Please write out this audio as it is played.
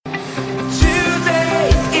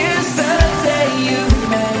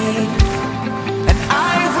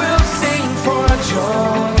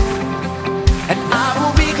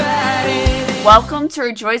Welcome to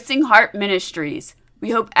Rejoicing Heart Ministries.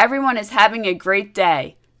 We hope everyone is having a great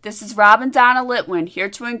day. This is Rob and Donna Litwin here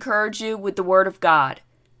to encourage you with the Word of God.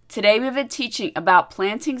 Today we have a teaching about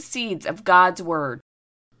planting seeds of God's Word.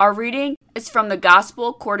 Our reading is from the Gospel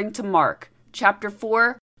according to Mark, chapter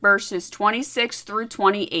 4, verses 26 through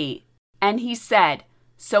 28. And he said,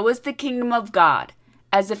 "So is the kingdom of God,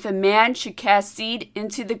 as if a man should cast seed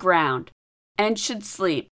into the ground, and should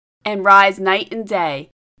sleep, and rise night and day,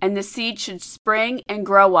 and the seed should spring and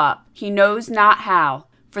grow up. He knows not how.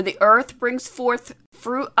 For the earth brings forth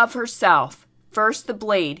fruit of herself, first the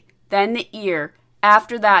blade, then the ear,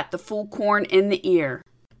 after that the full corn in the ear."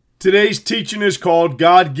 Today's teaching is called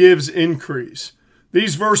God Gives Increase.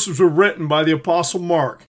 These verses were written by the Apostle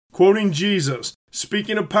Mark, quoting Jesus,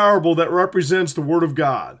 speaking a parable that represents the Word of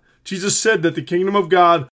God. Jesus said that the kingdom of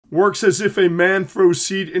God works as if a man throws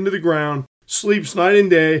seed into the ground, sleeps night and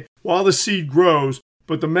day while the seed grows,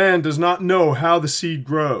 but the man does not know how the seed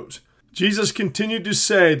grows. Jesus continued to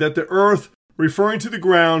say that the earth, referring to the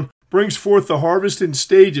ground, brings forth the harvest in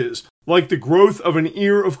stages, like the growth of an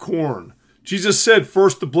ear of corn. Jesus said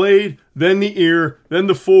first the blade, then the ear, then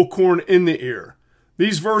the full corn in the ear.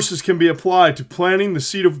 These verses can be applied to planting the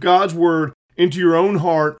seed of God's Word into your own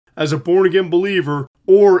heart as a born-again believer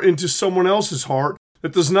or into someone else's heart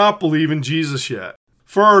that does not believe in Jesus yet.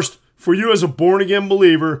 First, for you as a born-again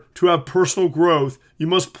believer to have personal growth, you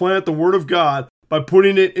must plant the Word of God by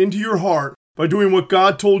putting it into your heart, by doing what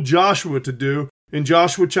God told Joshua to do in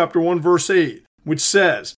Joshua chapter 1 verse 8, which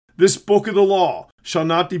says, "This book of the law shall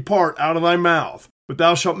not depart out of thy mouth, but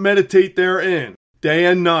thou shalt meditate therein day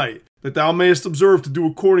and night, that thou mayest observe to do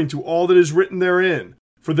according to all that is written therein.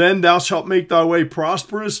 For then thou shalt make thy way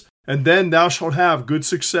prosperous, and then thou shalt have good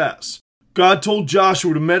success." God told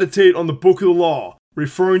Joshua to meditate on the book of the law,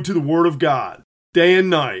 referring to the Word of God, day and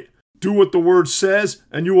night. Do what the Word says,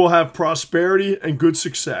 and you will have prosperity and good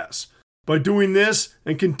success. By doing this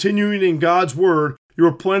and continuing in God's Word, you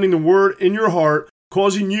are planting the Word in your heart,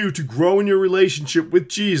 causing you to grow in your relationship with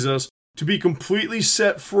Jesus, to be completely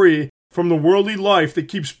set free from the worldly life that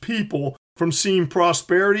keeps people from seeing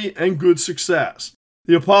prosperity and good success.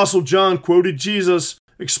 The Apostle John quoted Jesus,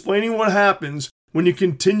 explaining what happens when you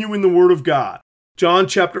continue in the Word of God. John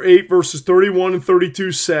chapter 8 verses 31 and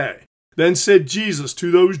 32 say, "Then said Jesus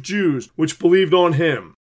to those Jews which believed on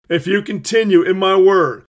him, If you continue in my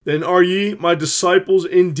word, then are ye my disciples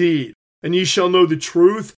indeed, and ye shall know the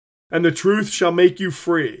truth, and the truth shall make you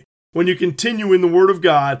free." When you continue in the Word of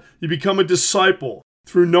God, you become a disciple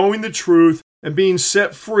through knowing the truth and being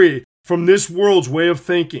set free from this world's way of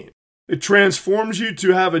thinking. It transforms you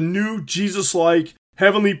to have a new Jesus-like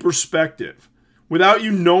heavenly perspective. Without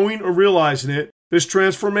you knowing or realizing it, this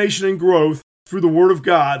transformation and growth through the Word of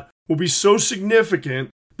God will be so significant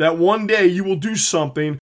that one day you will do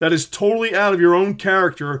something that is totally out of your own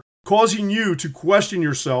character, causing you to question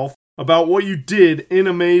yourself about what you did in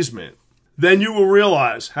amazement. Then you will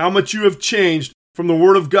realize how much you have changed from the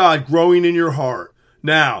Word of God growing in your heart.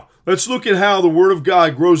 Now, let's look at how the Word of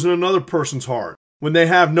God grows in another person's heart when they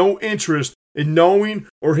have no interest in knowing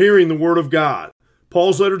or hearing the Word of God.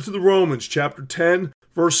 Paul's letter to the Romans, chapter 10,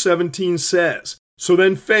 verse 17 says, "So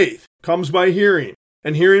then faith comes by hearing,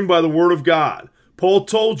 and hearing by the Word of God." Paul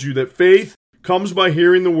told you that faith comes by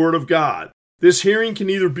hearing the Word of God. This hearing can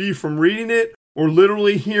either be from reading it or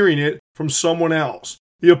literally hearing it from someone else.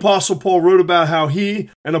 The Apostle Paul wrote about how he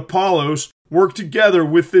and Apollos worked together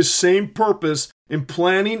with this same purpose in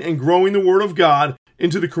planting and growing the Word of God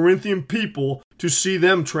into the Corinthian people to see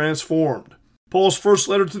them transformed. Paul's first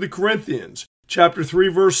letter to the Corinthians, chapter 3,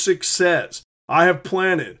 verse 6 says, "I have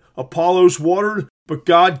planted, Apollos watered, but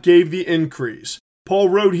God gave the increase." Paul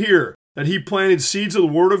wrote here that he planted seeds of the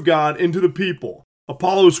Word of God into the people.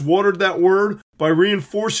 Apollos watered that Word by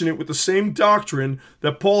reinforcing it with the same doctrine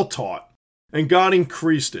that Paul taught, and God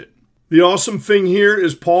increased it. The awesome thing here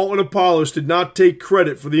is Paul and Apollos did not take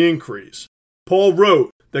credit for the increase. Paul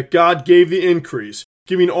wrote that God gave the increase,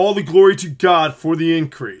 giving all the glory to God for the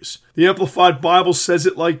increase. The Amplified Bible says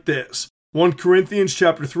it like this. 1 Corinthians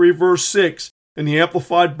chapter 3 verse 6 in the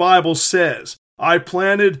Amplified Bible says, "I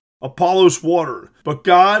planted, Apollos watered, but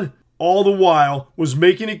God all the while was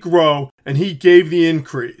making it grow, and he gave the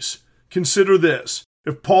increase." Consider this.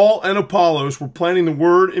 If Paul and Apollos were planting the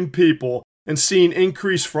Word in people and seeing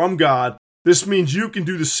increase from God, this means you can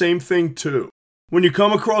do the same thing too. When you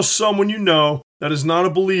come across someone you know that is not a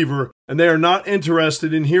believer and they are not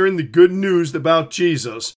interested in hearing the good news about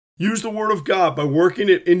Jesus, use the Word of God by working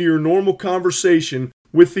it into your normal conversation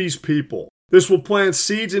with these people. This will plant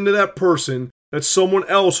seeds into that person that someone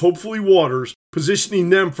else hopefully waters, positioning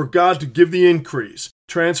them for God to give the increase,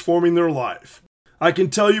 transforming their life. I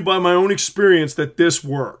can tell you by my own experience that this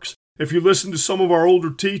works. If you listen to some of our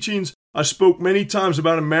older teachings, I spoke many times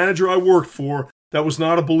about a manager I worked for that was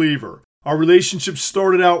not a believer. Our relationship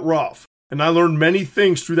started out rough, and I learned many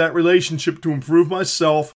things through that relationship to improve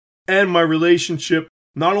myself and my relationship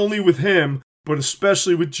not only with him, but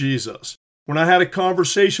especially with Jesus. When I had a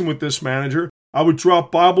conversation with this manager, I would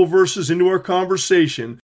drop Bible verses into our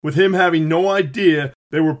conversation with him having no idea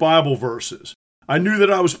they were Bible verses. I knew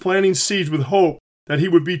that I was planting seeds with hope that he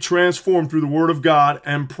would be transformed through the Word of God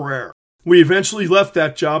and prayer. We eventually left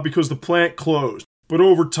that job because the plant closed, but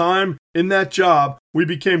over time, in that job, we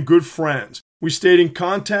became good friends. We stayed in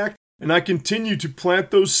contact, and I continued to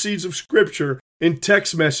plant those seeds of Scripture in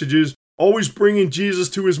text messages, always bringing Jesus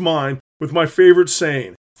to his mind with my favorite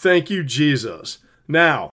saying, "Thank you, Jesus."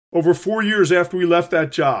 Now, over 4 years after we left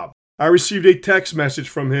that job, I received a text message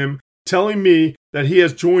from him telling me that he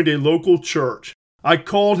has joined a local church. I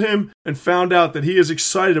called him and found out that he is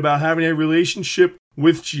excited about having a relationship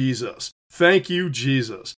with Jesus. Thank you,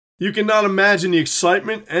 Jesus. You cannot imagine the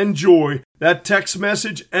excitement and joy that text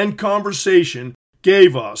message and conversation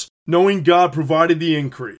gave us, knowing God provided the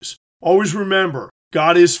increase. Always remember,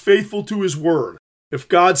 God is faithful to his word. If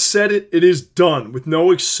God said it, it is done, with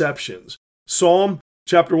no exceptions. Psalm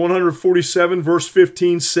chapter 147, verse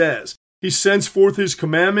 15 says, "He sends forth his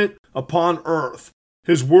commandment upon earth.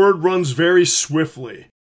 His word runs very swiftly."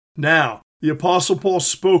 Now, the Apostle Paul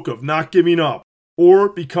spoke of not giving up or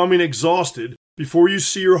becoming exhausted before you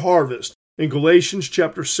see your harvest in Galatians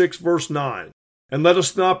chapter 6, verse 9. "And let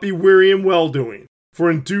us not be weary in well-doing, for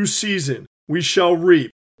in due season we shall reap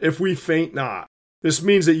if we faint not." This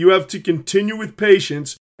means that you have to continue with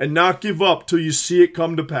patience and not give up till you see it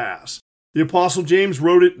come to pass. The Apostle James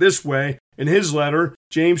wrote it this way in his letter,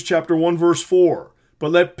 James chapter 1, verse 4.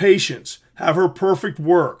 "But let patience have her perfect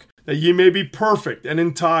work, that ye may be perfect and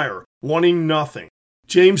entire, wanting nothing."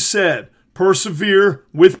 James said, "Persevere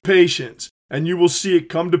with patience, and you will see it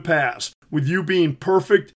come to pass, with you being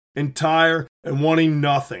perfect, entire, and wanting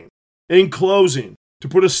nothing." In closing, to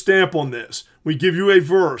put a stamp on this, we give you a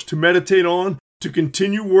verse to meditate on to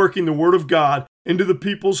continue working the Word of God into the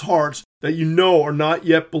people's hearts that you know are not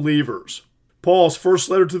yet believers. Paul's first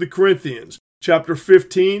letter to the Corinthians, chapter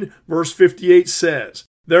 15, verse 58 says,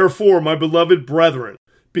 "Therefore, my beloved brethren,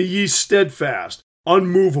 be ye steadfast,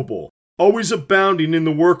 unmovable, always abounding in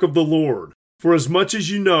the work of the Lord, for as much as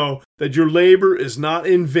you know that your labor is not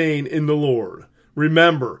in vain in the Lord."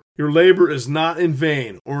 Remember, your labor is not in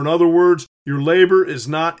vain, or in other words, your labor is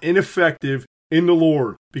not ineffective in the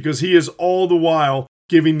Lord, because he is all the while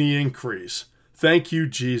giving the increase. Thank you,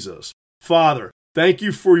 Jesus. Father, thank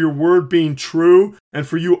you for your word being true and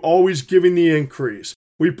for you always giving the increase.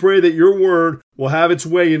 We pray that your word will have its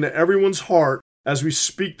way into everyone's heart as we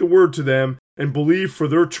speak the word to them and believe for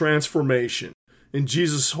their transformation. In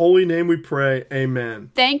Jesus' holy name we pray,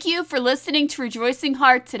 amen. Thank you for listening to Rejoicing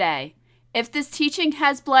Heart today. If this teaching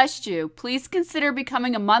has blessed you, please consider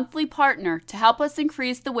becoming a monthly partner to help us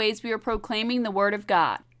increase the ways we are proclaiming the Word of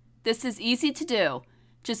God. This is easy to do.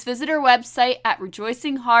 Just visit our website at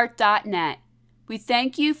rejoicingheart.net. We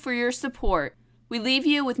thank you for your support. We leave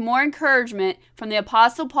you with more encouragement from the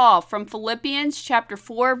Apostle Paul from Philippians chapter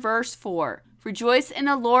 4, verse 4. "Rejoice in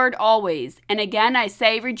the Lord always, and again I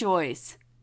say rejoice."